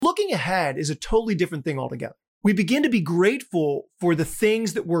looking ahead is a totally different thing altogether. We begin to be grateful for the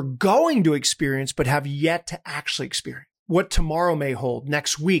things that we're going to experience, but have yet to actually experience. What tomorrow may hold,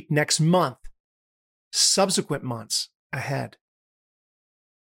 next week, next month, subsequent months ahead.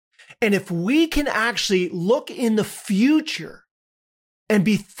 And if we can actually look in the future and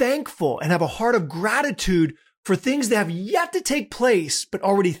be thankful and have a heart of gratitude for things that have yet to take place, but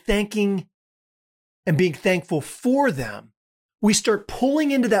already thanking and being thankful for them, we start pulling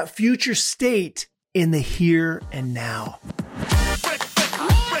into that future state in the here and now.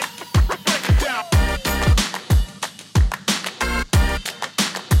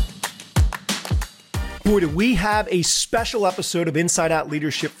 Boy, do we have a special episode of Inside Out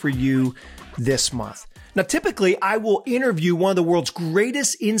Leadership for you this month. Now, typically, I will interview one of the world's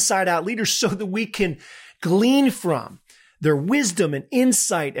greatest inside out leaders so that we can glean from their wisdom and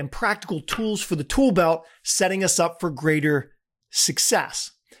insight and practical tools for the tool belt, setting us up for greater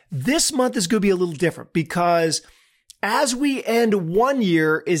success. This month is going to be a little different because as we end one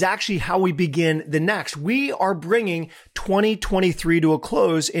year is actually how we begin the next. We are bringing 2023 to a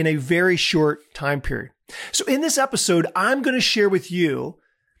close in a very short time period. So in this episode, I'm going to share with you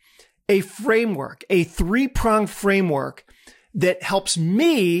a framework, a three-pronged framework that helps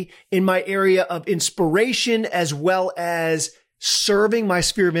me in my area of inspiration as well as serving my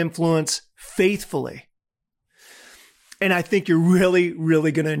sphere of influence faithfully. And I think you're really,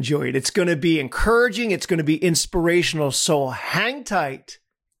 really going to enjoy it. It's going to be encouraging. It's going to be inspirational. So hang tight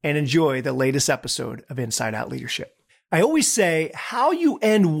and enjoy the latest episode of Inside Out Leadership. I always say how you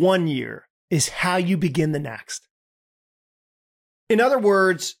end one year is how you begin the next. In other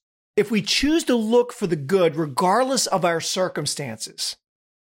words, if we choose to look for the good, regardless of our circumstances,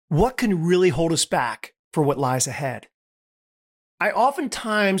 what can really hold us back for what lies ahead? I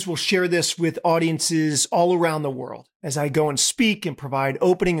oftentimes will share this with audiences all around the world as I go and speak and provide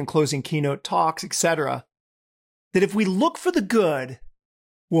opening and closing keynote talks, etc. That if we look for the good,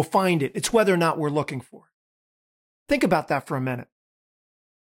 we'll find it. It's whether or not we're looking for it. Think about that for a minute.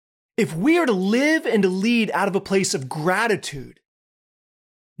 If we are to live and to lead out of a place of gratitude,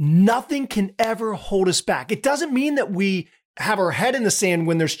 nothing can ever hold us back. It doesn't mean that we have our head in the sand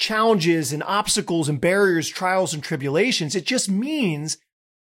when there's challenges and obstacles and barriers, trials and tribulations. It just means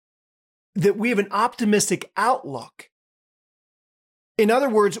that we have an optimistic outlook. In other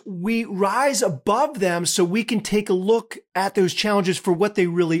words, we rise above them so we can take a look at those challenges for what they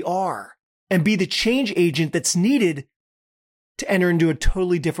really are and be the change agent that's needed to enter into a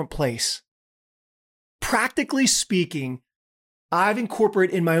totally different place. Practically speaking, I've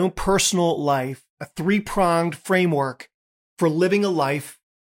incorporated in my own personal life a three-pronged framework for living a life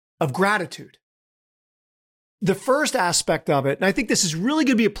of gratitude. The first aspect of it, and I think this is really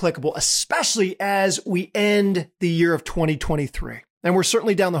going to be applicable, especially as we end the year of 2023, and we're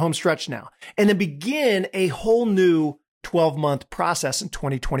certainly down the home stretch now, and then begin a whole new 12-month process in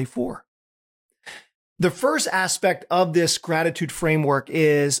 2024. The first aspect of this gratitude framework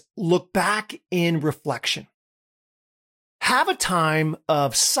is look back in reflection. Have a time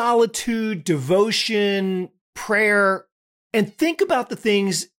of solitude, devotion, prayer, and think about the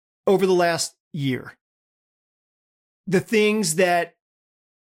things over the last year. The things that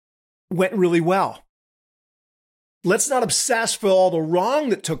went really well. Let's not obsess for all the wrong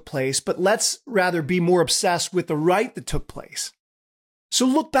that took place, but let's rather be more obsessed with the right that took place. So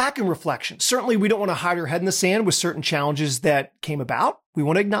look back in reflection. Certainly, we don't want to hide our head in the sand with certain challenges that came about. We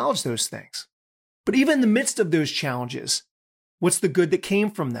want to acknowledge those things. But even in the midst of those challenges, what's the good that came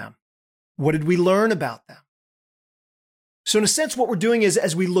from them? What did we learn about them? So in a sense, what we're doing is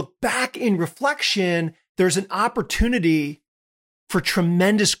as we look back in reflection, there's an opportunity for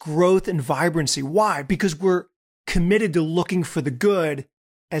tremendous growth and vibrancy. Why? Because we're committed to looking for the good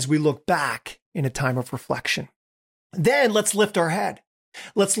as we look back in a time of reflection. Then let's lift our head.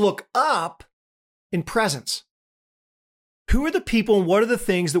 Let's look up in presence. Who are the people and what are the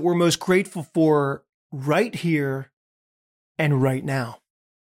things that we're most grateful for right here and right now?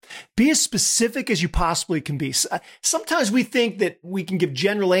 Be as specific as you possibly can be. Sometimes we think that we can give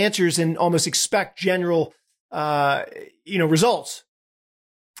general answers and almost expect general, results.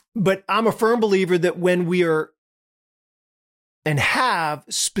 But I'm a firm believer that when we are and have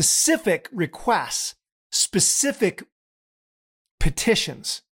specific requests, specific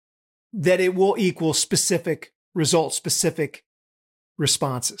petitions, that it will equal specific results, specific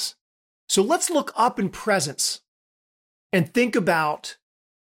responses. So let's look up in presence and think about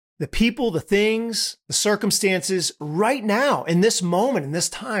the people, the things, the circumstances right now in this moment, in this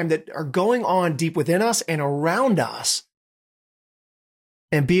time that are going on deep within us and around us,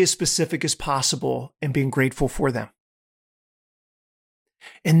 and be as specific as possible in being grateful for them.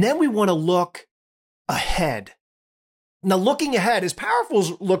 And then we want to look ahead. Now, looking ahead, as powerful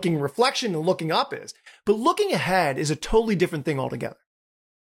as looking reflection and looking up is, but looking ahead is a totally different thing altogether.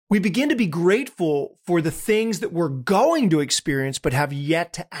 We begin to be grateful for the things that we're going to experience, but have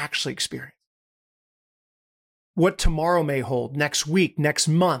yet to actually experience. What tomorrow may hold, next week, next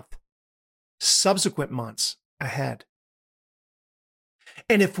month, subsequent months ahead.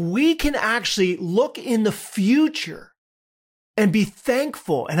 And if we can actually look in the future and be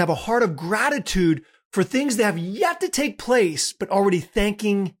thankful and have a heart of gratitude for things that have yet to take place, but already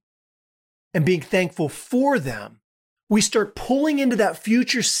thanking and being thankful for them, we start pulling into that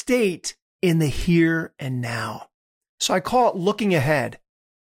future state in the here and now. So I call it looking ahead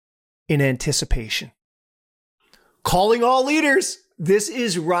in anticipation. Calling all leaders. This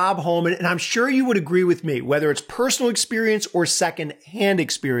is Robb Holman, and I'm sure you would agree with me, whether it's personal experience or second-hand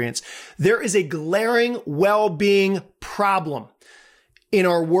experience, there is a glaring well-being problem in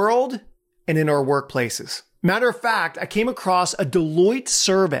our world and in our workplaces. Matter of fact, I came across a Deloitte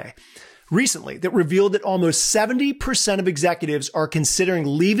survey recently that revealed that almost 70% of executives are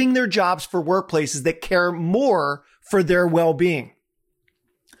considering leaving their jobs for workplaces that care more for their well-being.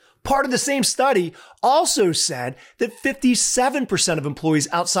 Part of the same study also said that 57% of employees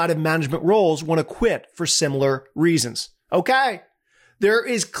outside of management roles want to quit for similar reasons. Okay, there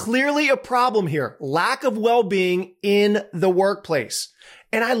is clearly a problem here. Lack of well-being in the workplace.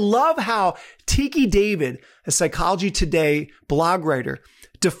 And I love how Tiki David, a Psychology Today blog writer,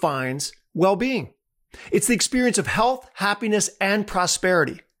 defines well-being. It's the experience of health, happiness, and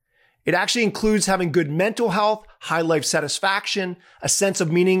prosperity. It actually includes having good mental health, high life satisfaction, a sense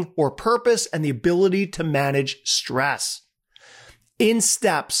of meaning or purpose, and the ability to manage stress. In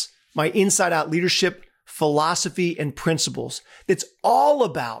steps, my Inside Out leadership philosophy and principles. That's all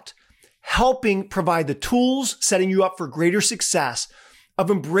about helping provide the tools, setting you up for greater success, of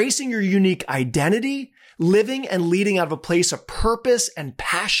embracing your unique identity, living and leading out of a place of purpose and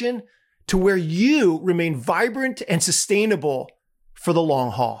passion to where you remain vibrant and sustainable for the long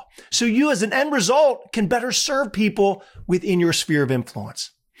haul. So you, as an end result, can better serve people within your sphere of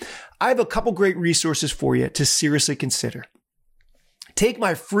influence. I have a couple great resources for you to seriously consider. Take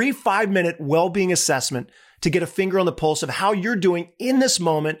my free 5-minute well-being assessment to get a finger on the pulse of how you're doing in this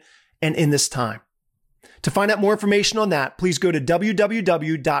moment and in this time. To find out more information on that, please go to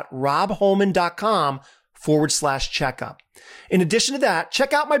www.robbholman.com/checkup. In addition to that,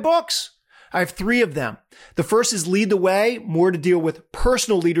 check out my books. I have 3 of them. The first is Lead the Way, more to deal with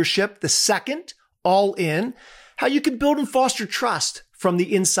personal leadership. The second, All In, how you can build and foster trust from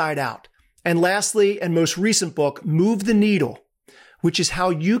the inside out. And lastly, and most recent book, Move the Needle, which is how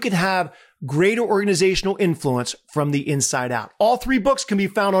you can have greater organizational influence from the inside out. All 3 books can be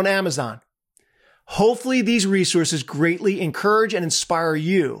found on Amazon. Hopefully, these resources greatly encourage and inspire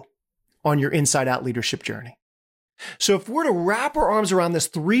you on your inside out leadership journey. So if we're to wrap our arms around this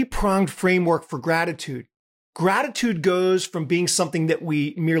 3-pronged framework for gratitude, gratitude goes from being something that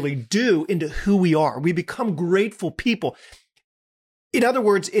we merely do into who we are. We become grateful people. In other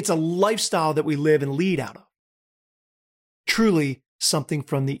words, it's a lifestyle that we live and lead out of. Truly something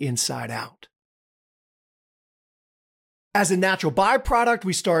from the inside out. As a natural byproduct,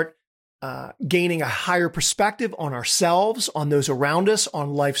 we start gaining a higher perspective on ourselves, on those around us,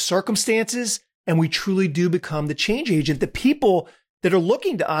 on life circumstances, and we truly do become the change agent that people that are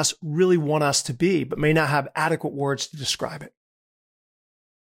looking to us really want us to be, but may not have adequate words to describe it.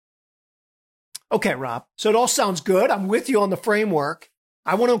 Okay, Rob, so it all sounds good. I'm with you on the framework.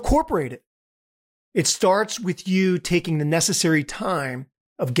 I want to incorporate it. It starts with you taking the necessary time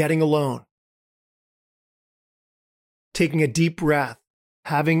of getting alone, taking a deep breath,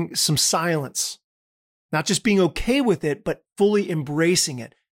 having some silence, not just being okay with it, but fully embracing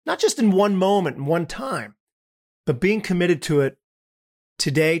it. Not just in one moment and one time, but being committed to it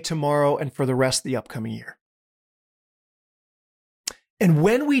today, tomorrow, and for the rest of the upcoming year. And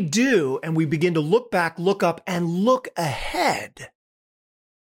when we do, and we begin to look back, look up, and look ahead,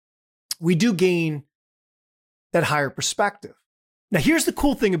 we do gain that higher perspective. Now, here's the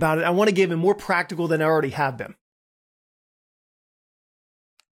cool thing about it. I want to give it more practical than I already have been.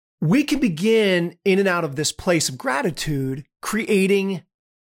 We can begin in and out of this place of gratitude, creating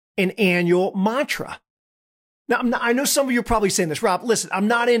an annual mantra. Now, I know some of you are probably saying this, Rob, listen, I'm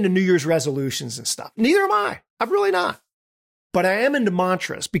not into New Year's resolutions and stuff. Neither am I. I'm really not. But I am into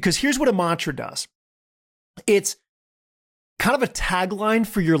mantras because here's what a mantra does. It's kind of a tagline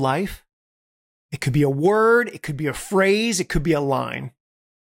for your life. It could be a word, it could be a phrase, it could be a line.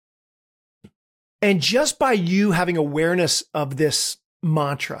 And just by you having awareness of this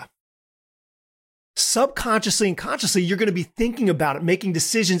mantra, subconsciously and consciously, you're going to be thinking about it, making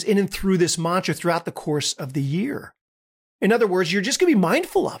decisions in and through this mantra throughout the course of the year. In other words, you're just going to be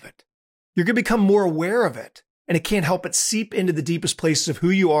mindful of it. You're going to become more aware of it, and it can't help but seep into the deepest places of who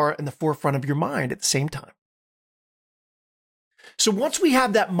you are in the forefront of your mind at the same time. So once we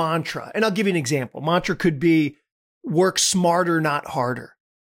have that mantra, and I'll give you an example. Mantra could be work smarter, not harder.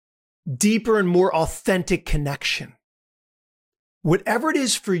 Deeper and more authentic connection. Whatever it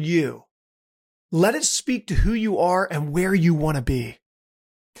is for you, let it speak to who you are and where you want to be.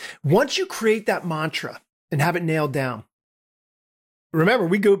 Once you create that mantra and have it nailed down, remember,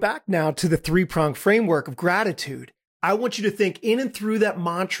 we go back now to the three-pronged framework of gratitude. I want you to think in and through that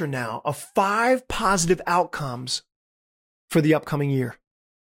mantra now of 5 positive outcomes for the upcoming year.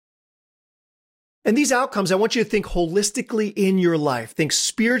 And these outcomes, I want you to think holistically in your life. Think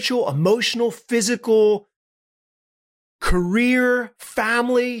spiritual, emotional, physical, career,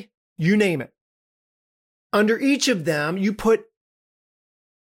 family, you name it. Under each of them, you put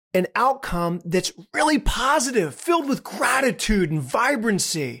an outcome that's really positive, filled with gratitude and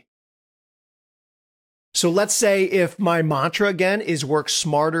vibrancy. So let's say if my mantra again is work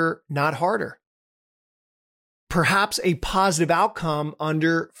smarter, not harder. Perhaps a positive outcome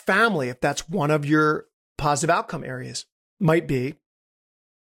under family, if that's one of your positive outcome areas, might be,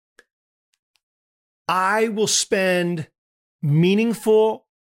 I will spend meaningful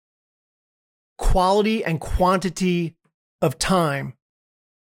quality and quantity of time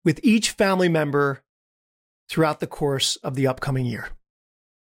with each family member throughout the course of the upcoming year.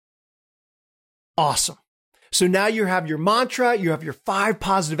 Awesome. So now you have your mantra, you have your 5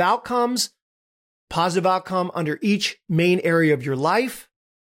 positive outcomes. Positive outcome under each main area of your life.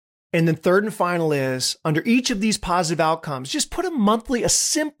 And then third and final is, under each of these positive outcomes, just put a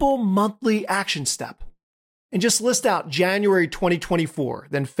simple monthly action step. And just list out January 2024,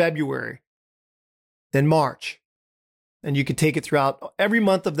 then February, then March. And you can take it throughout every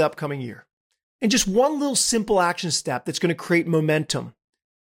month of the upcoming year. And just one little simple action step that's going to create momentum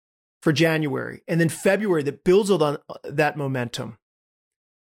for January. And then February that builds on that momentum.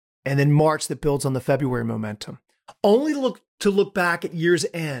 And then March that builds on the February momentum. Only to look back at year's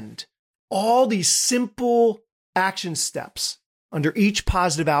end, all these simple action steps under each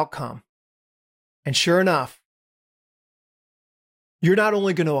positive outcome. And sure enough, you're not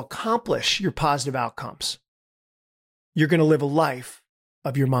only going to accomplish your positive outcomes, you're going to live a life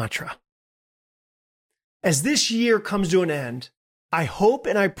of your mantra. As this year comes to an end, I hope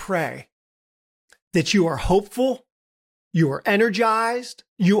and I pray that you are hopeful, you are energized,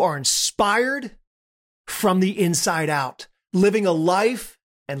 you are inspired from the inside out, living a life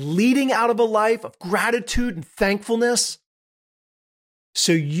and leading out of a life of gratitude and thankfulness,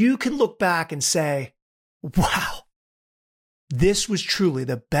 so you can look back and say, wow, this was truly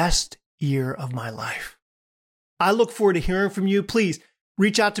the best year of my life. I look forward to hearing from you. Please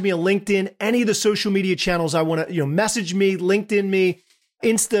reach out to me on LinkedIn, any of the social media channels. I want to, message me, LinkedIn me,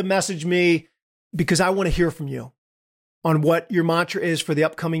 Insta message me, because I want to hear from you on what your mantra is for the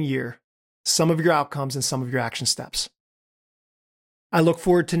upcoming year, some of your outcomes and some of your action steps. I look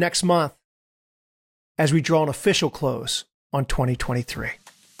forward to next month as we draw an official close on 2023.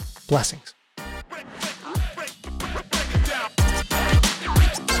 Blessings.